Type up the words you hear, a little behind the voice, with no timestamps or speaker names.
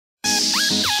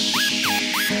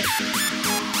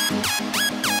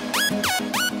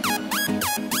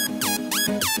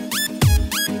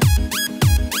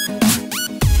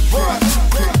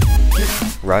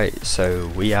Right, so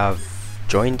we have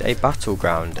joined a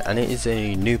battleground, and it is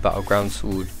a new battleground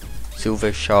called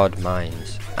Silvershard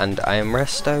Mines. And I am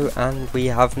Resto, and we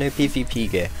have no PvP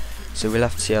gear, so we'll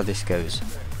have to see how this goes.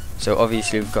 So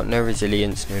obviously we've got no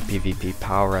resilience, no PvP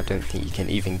power. I don't think you can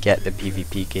even get the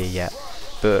PvP gear yet,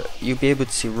 but you'll be able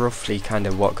to see roughly kind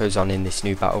of what goes on in this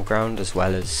new battleground, as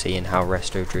well as seeing how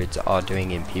Resto Druids are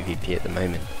doing in PvP at the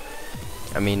moment.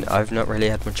 I mean, I've not really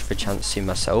had much of a chance to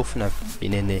myself, and I've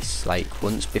been in this like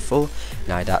once before,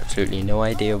 and I had absolutely no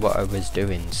idea what I was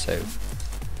doing, so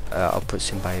I'll put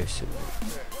symbiosis.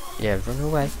 Yeah, run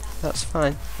away. That's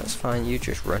fine, you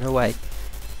just run away.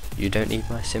 You don't need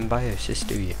my symbiosis,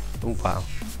 do you? Oh wow,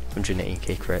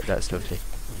 118k crit, that's lovely.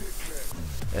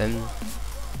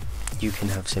 You can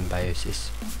have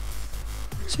symbiosis.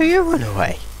 So you run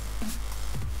away.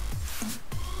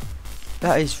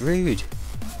 That is rude.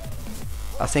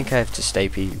 I think I have to stay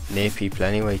near people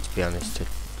anyway, to be honest,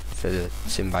 for the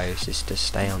symbiosis to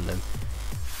stay on them.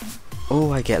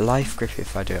 Oh, I get life grip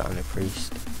if I do it on a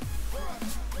priest.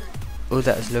 Oh,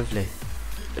 that is lovely.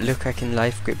 Look, I can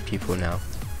life grip people now.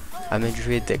 I'm a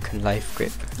druid that can life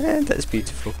grip. Yeah, that's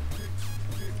beautiful.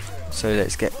 So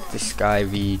let's get this guy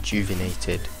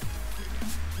rejuvenated.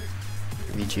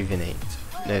 Rejuvenate.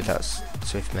 No, that's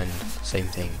swift mend. Same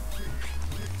thing.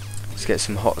 Let's get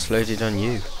some hots loaded on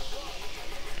you.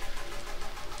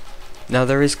 Now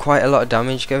there is quite a lot of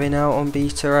damage going out on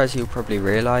beta, as you'll probably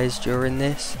realise during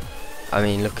this. I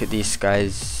mean, look at these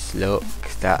guys. Look,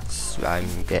 that's I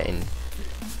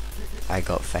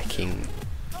got fucking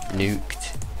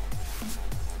nuked.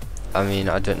 I mean,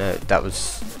 I don't know if that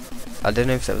was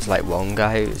like one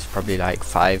guy. It was probably like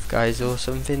 5 guys or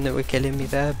something that were killing me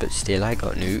there, but still I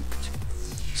got nuked.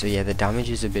 So yeah, the damage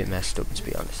is a bit messed up, to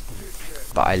be honest.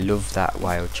 But I love that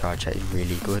wild charge. That is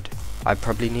really good. I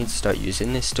probably need to start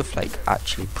using this stuff like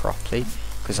actually properly,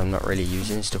 because I'm not really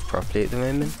using stuff properly at the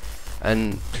moment.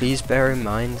 And please bear in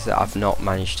mind that I've not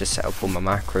managed to set up all my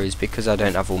macros because I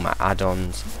don't have all my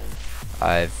add-ons.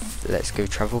 Let's go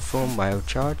travel form, wild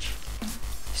charge.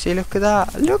 See, look at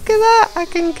that, I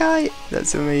can kite.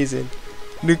 That's amazing.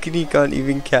 Look, and he can't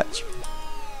even catch me.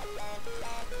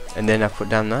 And then I put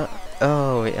down that.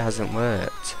 Oh, it hasn't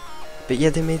worked. But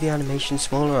yeah, they made the animation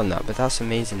smaller on that, but that's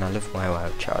amazing. I love my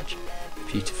wild charge.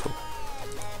 Beautiful.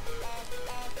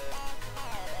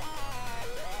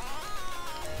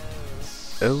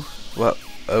 Oh, well,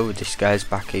 oh, this guy's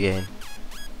back again.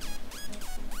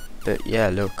 But yeah,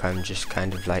 look, I'm just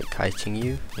kind of like kiting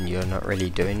you, and you're not really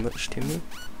doing much to me.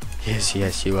 Yes,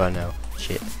 you are now.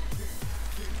 Shit.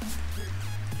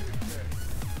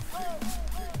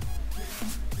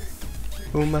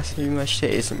 Oh, my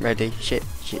shit isn't ready. Shit.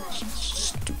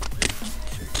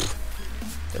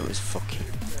 That was fucking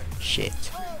shit.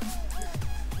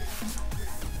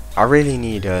 I really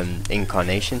need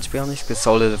incarnation, to be honest, because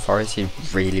Soul of the Forest is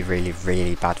really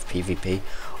bad for PvP.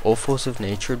 Or Force of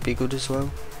Nature would be good as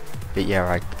well. But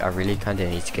yeah, I really kind of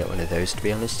need to get one of those, to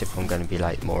be honest, if I'm going to be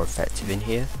like more effective in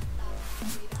here.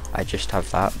 I just have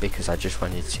that because I just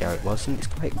wanted to see how it was, and it's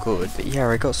quite good. But yeah,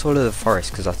 I got Soul of the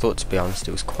Forest because I thought, to be honest,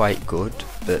 it was quite good.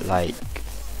 But like,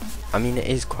 I mean, it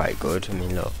is quite good. I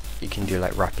mean, look, you can do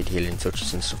like rapid healing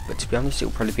touches and stuff, but to be honest, it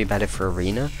will probably be better for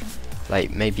arena.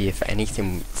 Like maybe if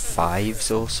anything 5s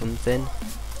or something,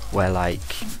 where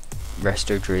like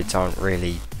Resto Druids aren't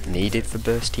really needed for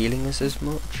burst healing as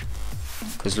much.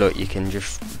 Because look, you can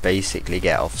just basically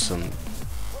get off some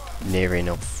near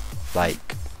enough,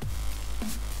 like,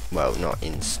 well, not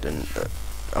instant, but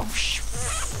oh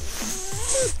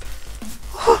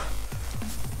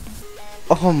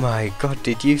oh my god,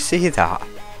 did you see that?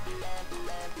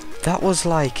 That was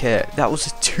like that was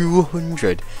a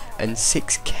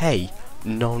 206k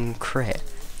non-crit.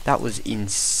 That was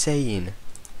insane.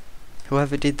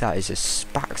 Whoever did that is a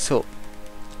spacked up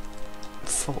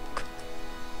fuck.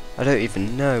 I don't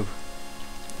even know.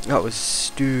 That was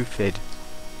stupid.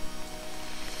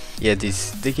 Yeah,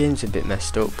 the game's a bit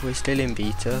messed up. We're still in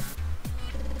beta,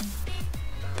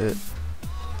 but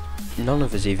none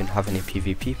of us even have any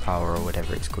PvP power or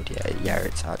whatever it's called yet. Yeah,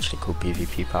 it's actually called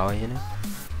PvP power, you know.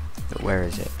 But where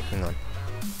is it? Hang on.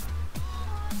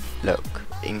 Look,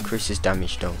 increases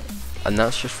damage done, and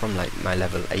that's just from like my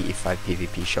level 85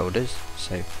 PvP shoulders.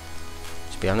 So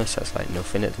to be honest, that's like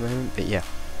nothing at the moment. But yeah,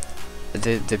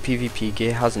 the PvP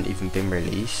gear hasn't even been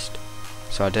released,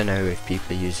 so I don't know if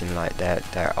people are using like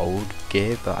their old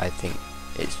gear, but I think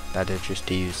it's better just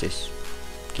to use this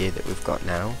gear that we've got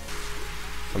now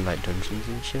from like dungeons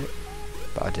and shit.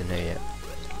 But I don't know yet.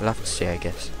 We'll have to see, I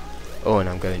guess. Oh, and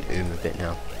I'm going a bit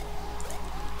now.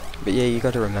 But yeah, you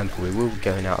got to remember, we will be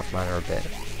going out of mana a bit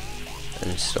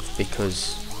and stuff,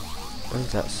 because Oh,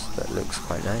 that looks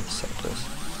quite nice, that does.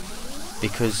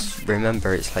 Because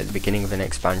remember, it's like the beginning of an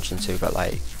expansion, so we've got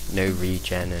like no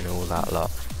regen and all that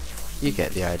lot. You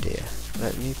get the idea.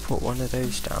 Let me put one of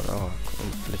those down. Oh,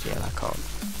 bloody hell, I can't.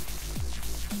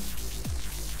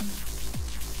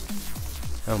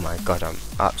 Oh my god, I'm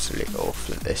absolutely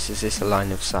awful at this. Is this a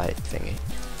line of sight thingy?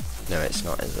 No, it's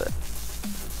not, is it?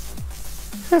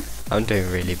 I'm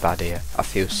doing really bad here. I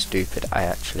feel stupid, I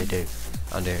actually do.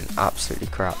 I'm doing absolutely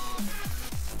crap.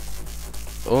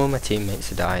 All my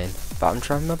teammates are dying, but I'm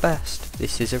trying my best.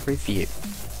 This is a review.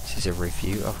 This is a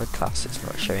review of a class that's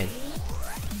not showing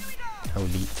how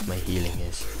elite my healing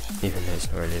is, even though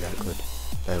it's not really that good.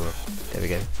 Oh well, there we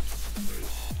go.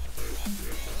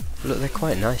 Look, they're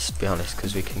quite nice to be honest,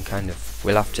 because we can kind of,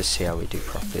 we'll have to see how we do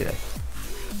properly though.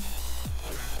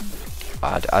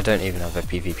 I don't even have a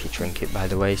PvP trinket by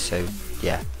the way, so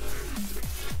yeah.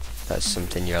 That's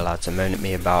something you're allowed to moan at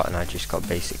me about, and I just got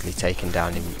basically taken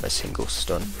down in a single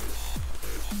stun.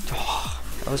 Oh,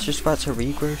 I was just about to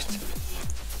regrowth.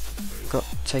 Got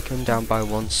taken down by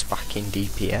one spacking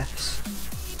DPS.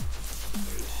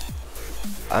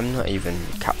 I'm not even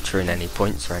capturing any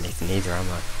points or anything either, am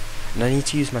I? And I need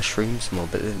to use my shrooms more,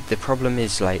 but the problem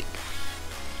is like,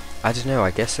 I don't know,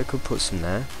 I guess I could put some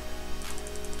there.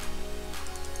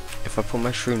 If I put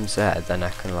my shrooms there, then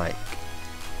I can like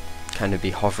kind of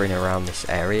be hovering around this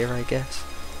area, I guess.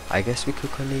 I guess we could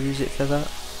kind of use it for that.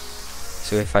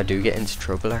 So if I do get into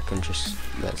trouble, I can just,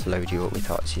 let's load you up with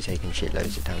HOTS, you're taking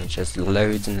shitloads of damage. There's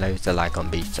loads and loads of lag on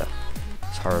beta.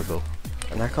 It's horrible.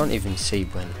 And I can't even see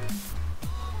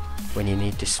when you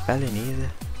need dispelling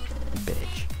either.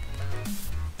 Bitch.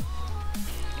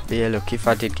 But yeah, look, if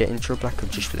I did get in trouble, I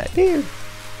could just let you.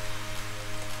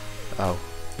 Oh,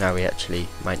 now we actually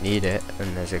might need it,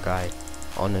 and there's a guy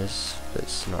on us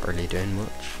that's not really doing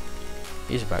much.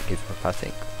 He's about to give up, I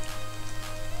think.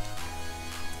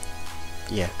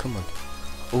 Yeah, come on.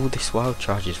 All this wild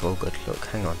charge is well good. Look,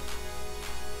 hang on.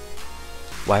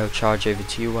 Wild charge over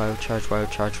to you. Wild charge,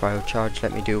 wild charge, wild charge.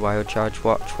 Let me do wild charge.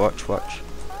 Watch, watch, watch.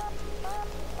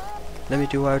 Let me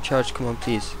do wild charge. Come on,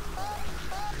 please.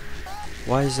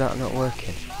 Why is that not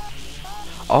working?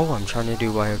 Oh, I'm trying to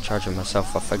do wild charge on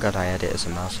myself. I forgot I had it as a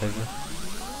mouse over.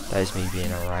 That is me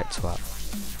being a right twat.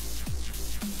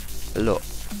 Look.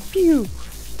 Pew!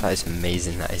 That is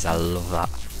amazing. That is. I love that.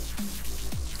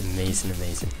 Amazing,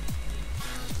 amazing.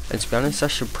 And to be honest, I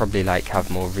should probably like have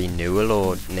more renewal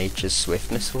or nature's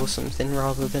swiftness or something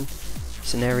rather than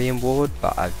Cenarian ward,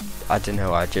 but I don't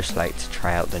know, I just like to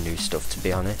try out the new stuff, to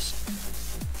be honest.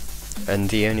 And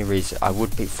the only reason I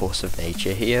would pick Force of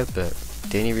Nature here, but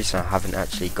the only reason I haven't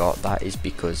actually got that is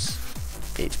because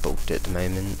it's bugged at the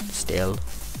moment still.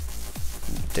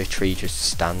 The tree just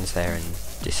stands there and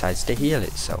decides to heal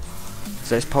itself.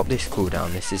 So let's pop this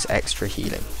cooldown. This is extra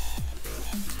healing.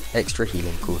 Extra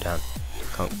healing cooldown.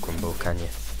 Can't grumble, can you?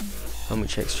 How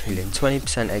much extra healing?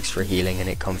 20% extra healing, and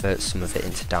it converts some of it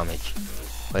into damage.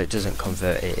 Well, it doesn't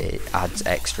convert it, it adds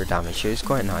extra damage. So it's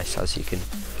quite nice as you can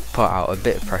put out a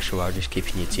bit of pressure while just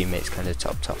keeping your teammates kind of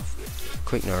topped off.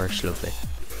 Quick nourish, lovely.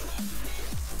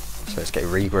 So let's get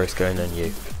regrowth going on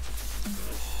you.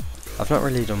 I've not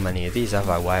really done many of these, have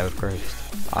I? Wild growth.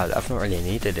 I've not really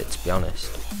needed it, to be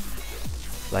honest.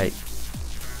 Like,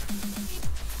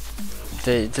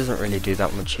 it doesn't really do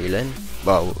that much healing.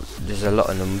 Well, there's a lot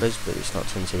of numbers, but it's not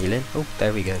tons of healing. Oh,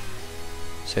 there we go.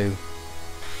 So,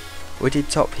 we did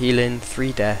top healing,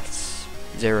 3 deaths,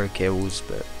 0 kills,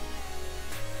 but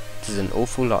there's an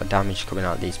awful lot of damage coming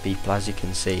out of these people. As you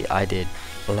can see, I did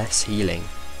less healing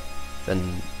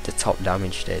than the top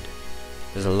damage did.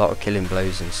 There's a lot of killing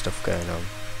blows and stuff going on.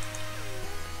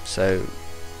 So,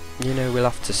 you know, we'll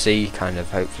have to see, kind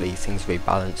of, hopefully things will be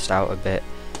balanced out a bit.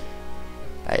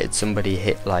 I had somebody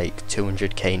hit like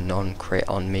 200k non-crit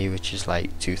on me, which is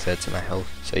like 2/3 of my health.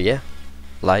 So yeah,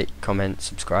 like, comment,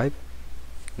 subscribe,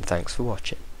 and thanks for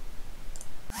watching.